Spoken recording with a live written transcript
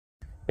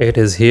It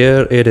is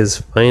here, it is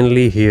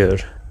finally here.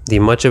 The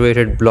much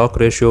awaited Blloc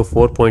Ratio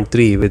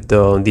 4.3 with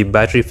the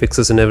battery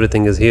fixes and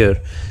everything is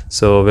here.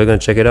 So we're gonna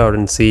check it out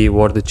and see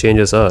what the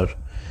changes are.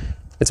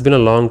 It's been a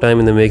long time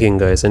in the making,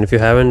 guys, and if you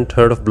haven't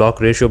heard of Blloc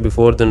Ratio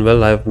before, then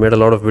well, I've made a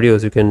lot of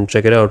videos. You can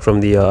check it out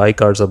from the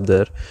iCards up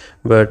there.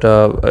 But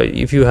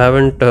if you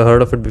haven't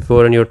heard of it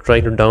before and you're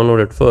trying to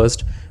download it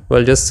first,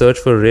 well, just search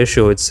for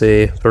Ratio. It's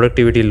a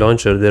productivity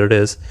launcher. There it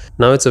is.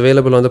 Now it's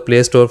available on the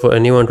Play Store for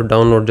anyone to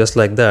download just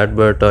like that,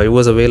 but it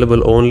was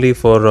available only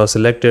for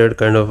selected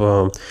kind of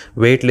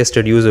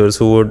waitlisted users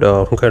who would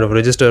kind of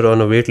register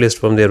on a waitlist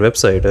from their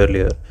website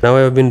earlier. Now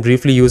I've been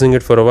briefly using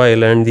it for a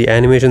while and the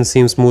animation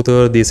seems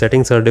smoother, the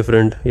settings are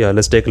different. Yeah,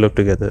 let's take a look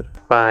together.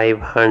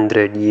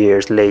 500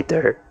 years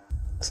later.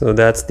 So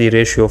that's the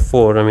Ratio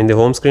 4. I mean, the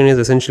home screen is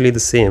essentially the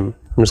same.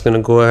 I'm just going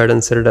to go ahead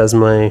and set it as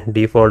my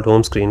default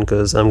home screen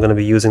because I'm going to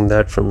be using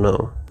that from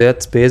now.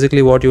 That's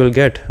basically what you will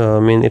get. I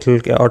mean, it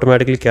will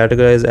automatically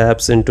categorize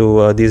apps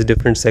into these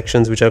different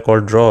sections which are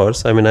called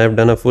drawers. I mean, I've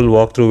done a full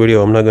walkthrough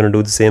video. I'm not going to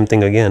do the same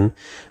thing again.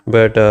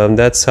 But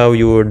that's how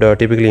you would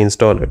typically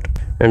install it.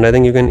 And I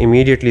think you can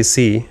immediately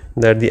see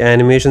that the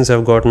animations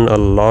have gotten a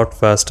lot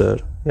faster.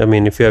 I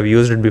mean, if you have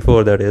used it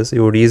before, that is,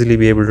 you would easily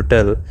be able to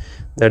tell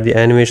that the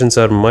animations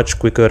are much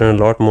quicker and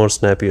a lot more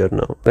snappier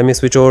now. Let me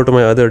switch over to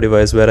my other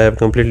device where I have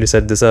completely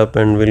set this up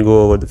and we'll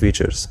go over the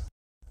features.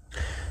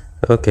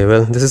 Okay,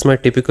 well, this is my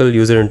typical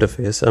user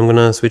interface. I'm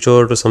gonna switch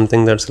over to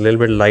something that's a little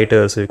bit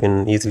lighter so you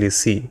can easily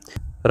see.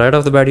 Right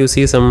off the bat, you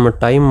see some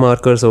time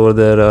markers over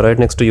there right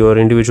next to your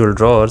individual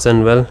drawers,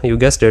 and well, you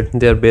guessed it,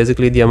 they are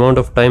basically the amount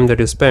of time that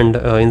you spend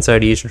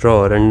inside each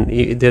drawer,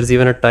 and there's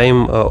even a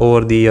time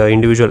over the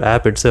individual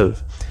app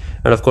itself.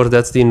 And of course,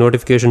 that's the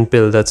notification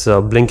pill that's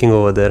blinking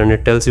over there, and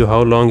it tells you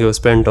how long you've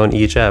spent on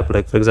each app.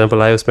 Like for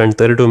example, I have spent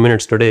 32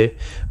 minutes today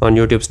on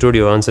YouTube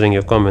Studio answering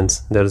your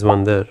comments. There's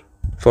one there.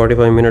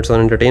 45 minutes on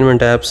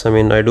entertainment apps. I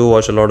mean, I do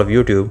watch a lot of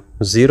YouTube.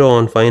 0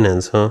 on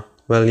finance, huh?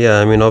 Well, yeah,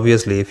 I mean,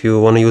 obviously, if you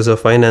want to use a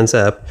finance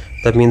app,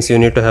 that means you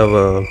need to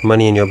have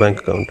money in your bank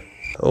account.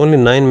 Only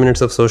 9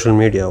 minutes of social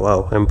media.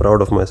 Wow, I'm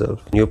proud of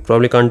myself. You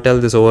probably can't tell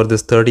this over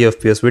this 30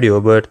 FPS video,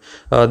 but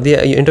the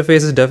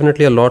interface is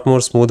definitely a lot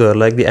more smoother.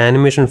 Like the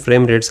animation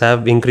frame rates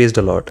have increased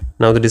a lot.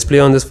 Now the display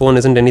on this phone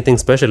isn't anything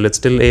special. It's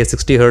still a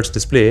 60 Hz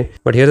display.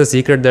 But here's a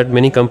secret that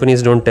many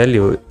companies don't tell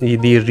you. The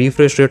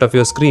refresh rate of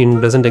your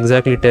screen doesn't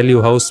exactly tell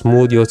you how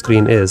smooth your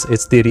screen is.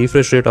 It's the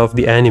refresh rate of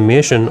the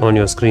animation on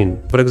your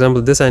screen. For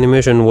example, this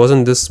animation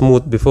wasn't this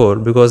smooth before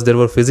because there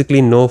were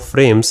physically no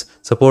frames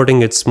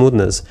supporting its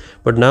smoothness.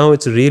 But now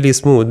it's really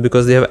smooth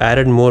because they have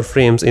added more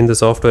frames in the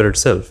software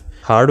itself.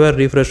 Hardware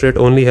refresh rate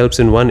only helps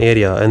in one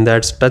area, and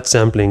that's touch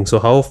sampling. So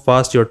how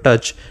fast your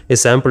touch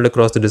is sampled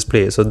across the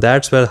display. So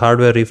that's where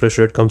hardware refresh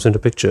rate comes into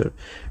picture.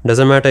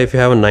 Doesn't matter if you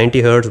have a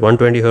 90 Hz,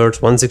 120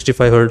 Hz,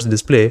 165 Hz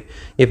display,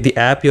 if the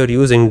app you're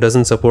using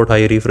doesn't support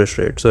high refresh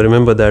rate. So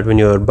remember that when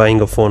you're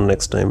buying a phone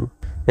next time.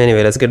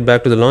 Anyway, let's get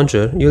back to the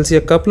launcher. You'll see a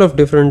couple of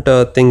different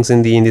things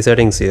in the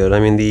settings here.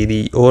 I mean,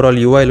 the overall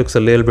UI looks a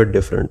little bit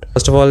different.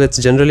 First of all, it's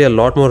generally a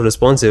lot more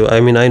responsive. I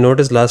mean, I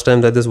noticed last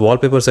time that this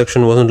wallpaper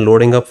section wasn't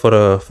loading up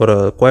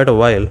for quite a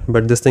while,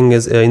 but this thing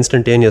is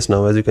instantaneous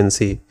now, as you can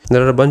see.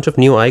 There are a bunch of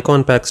new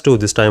icon packs too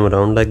this time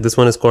around. Like this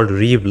one is called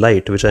Reeve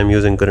Light, which I'm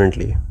using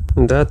currently.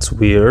 That's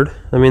weird.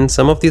 I mean,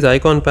 some of these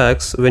icon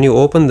packs, when you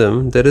open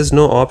them, there is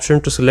no option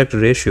to select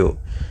ratio.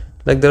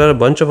 Like there are a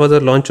bunch of other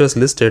launchers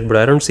listed, but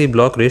I don't see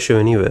Blloc Ratio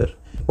anywhere.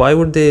 Why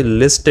would they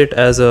list it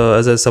as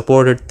a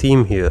supported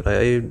theme here?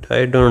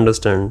 I don't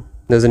understand.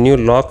 There's a new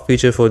lock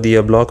feature for the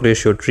Blloc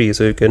Ratio tree,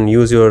 so you can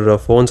use your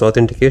phone's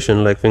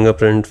authentication like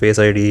fingerprint, Face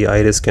ID,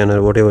 iris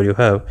scanner, whatever you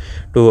have,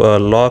 to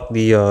lock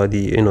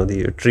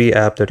the tree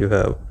app that you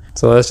have.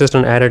 So that's just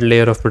an added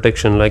layer of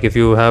protection. Like if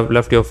you have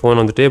left your phone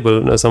on the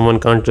table, someone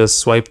can't just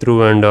swipe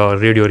through and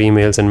read your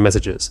emails and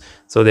messages.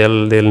 So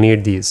they'll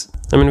need these.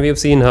 I mean, we've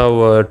seen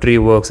how Tree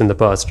works in the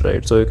past,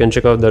 right? So you can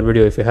check out that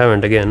video if you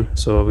haven't again.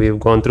 So we've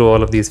gone through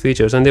all of these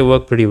features and they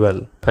work pretty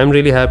well. I'm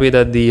really happy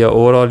that the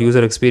overall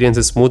user experience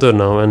is smoother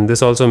now, and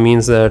this also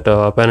means that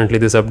apparently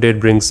this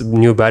update brings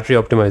new battery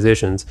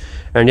optimizations.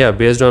 And yeah,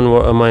 based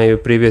on my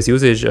previous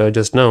usage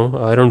just now,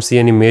 I don't see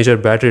any major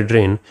battery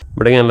drain.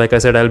 But again, like I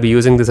said, I'll be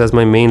using this as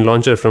my main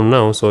launcher from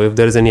now, so if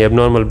there is any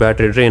abnormal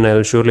battery drain,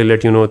 I'll surely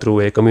let you know through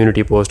a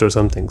community post or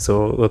something.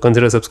 So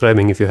consider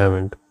subscribing if you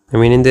haven't. I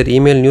mean, in their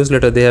email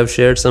newsletter, they have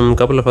shared some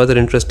couple of other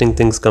interesting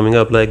things coming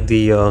up, like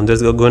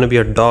there's going to be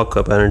a dock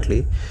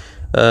apparently.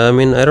 I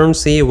mean, I don't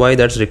see why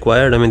that's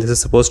required. I mean, this is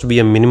supposed to be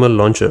a minimal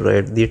launcher,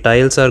 right? The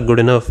tiles are good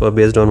enough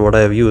based on what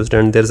I have used,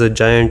 and there's a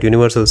giant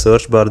universal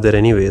search bar there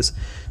anyways.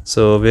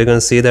 So we're going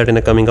to see that in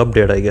a coming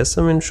update, I guess.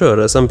 I mean,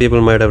 sure, some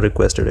people might have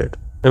requested it.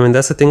 I mean,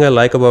 that's the thing I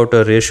like about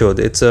Ratio.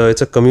 It's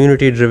a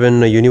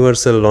community-driven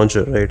universal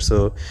launcher, right?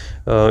 So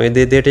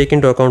they take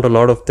into account a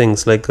lot of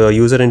things, like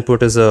user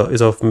input is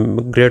of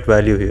great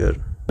value here.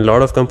 A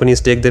lot of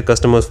companies take their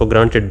customers for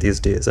granted these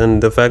days,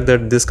 and the fact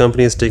that this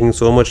company is taking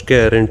so much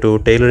care into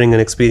tailoring an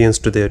experience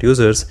to their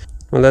users,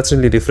 well, that's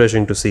really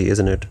refreshing to see,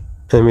 isn't it?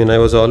 I mean, I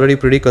was already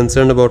pretty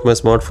concerned about my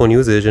smartphone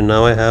usage, and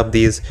now I have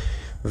these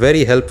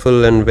very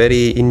helpful and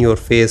very in your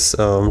face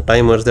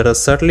timers that are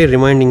subtly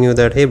reminding you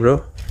that, hey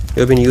bro,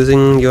 you've been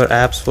using your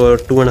apps for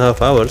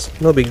 2.5 hours,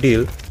 no big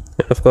deal.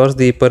 And of course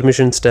the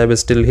permissions tab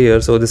is still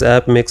here, so this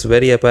app makes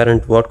very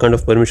apparent what kind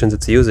of permissions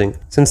it's using.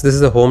 Since this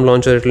is a home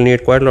launcher, it will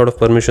need quite a lot of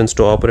permissions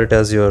to operate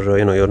as your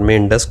your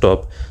main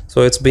desktop.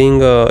 So it's being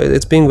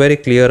very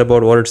clear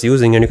about what it's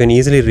using, and you can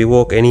easily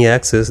revoke any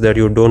access that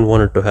you don't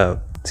want it to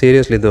have.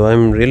 Seriously though,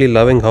 I'm really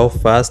loving how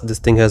fast this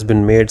thing has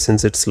been made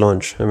since its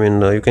launch. I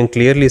mean, you can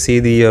clearly see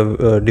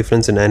the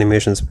difference in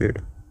animation speed.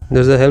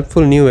 There's a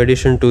helpful new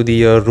addition to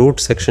the root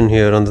section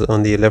here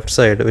on the left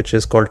side, which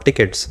is called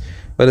tickets.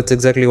 Well, it's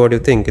exactly what you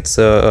think. It's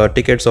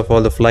tickets of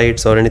all the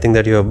flights or anything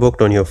that you have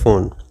booked on your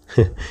phone.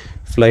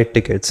 Flight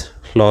tickets,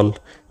 lol.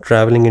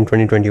 Traveling in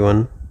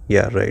 2021.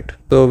 Yeah, right.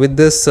 So with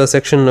this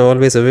section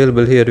always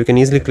available here, you can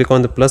easily click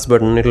on the plus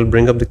button. It will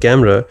bring up the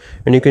camera,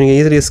 and you can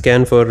easily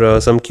scan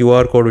for some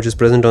QR code which is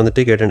present on the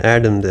ticket and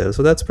add them there.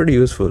 So that's pretty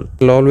useful.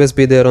 It'll always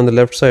be there on the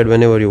left side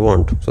whenever you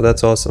want. So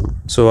that's awesome.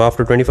 So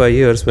after 25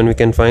 years, when we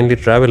can finally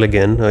travel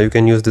again, you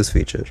can use this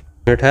feature.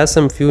 It has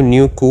some few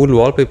new cool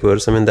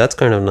wallpapers. I mean, that's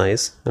kind of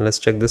nice. Let's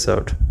check this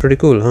out. Pretty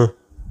cool, huh?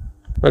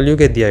 Well, you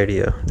get the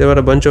idea. There were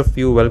a bunch of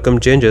few welcome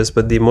changes,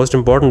 but the most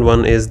important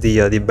one is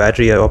the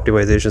battery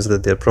optimizations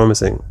that they're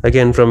promising.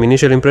 Again, from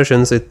initial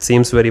impressions, it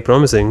seems very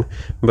promising,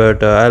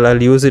 but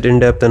I'll use it in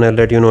depth and I'll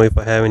let you know if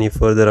I have any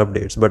further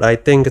updates. But I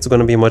think it's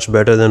going to be much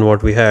better than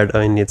what we had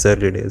in its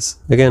early days.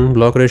 Again,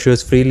 Blloc Ratio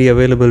is freely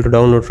available to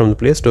download from the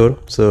Play Store,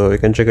 so you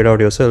can check it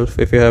out yourself.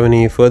 If you have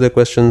any further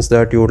questions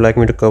that you would like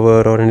me to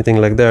cover or anything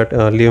like that,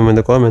 leave them in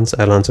the comments.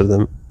 I'll answer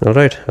them.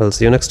 Alright, I'll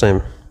see you next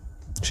time.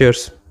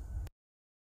 Cheers.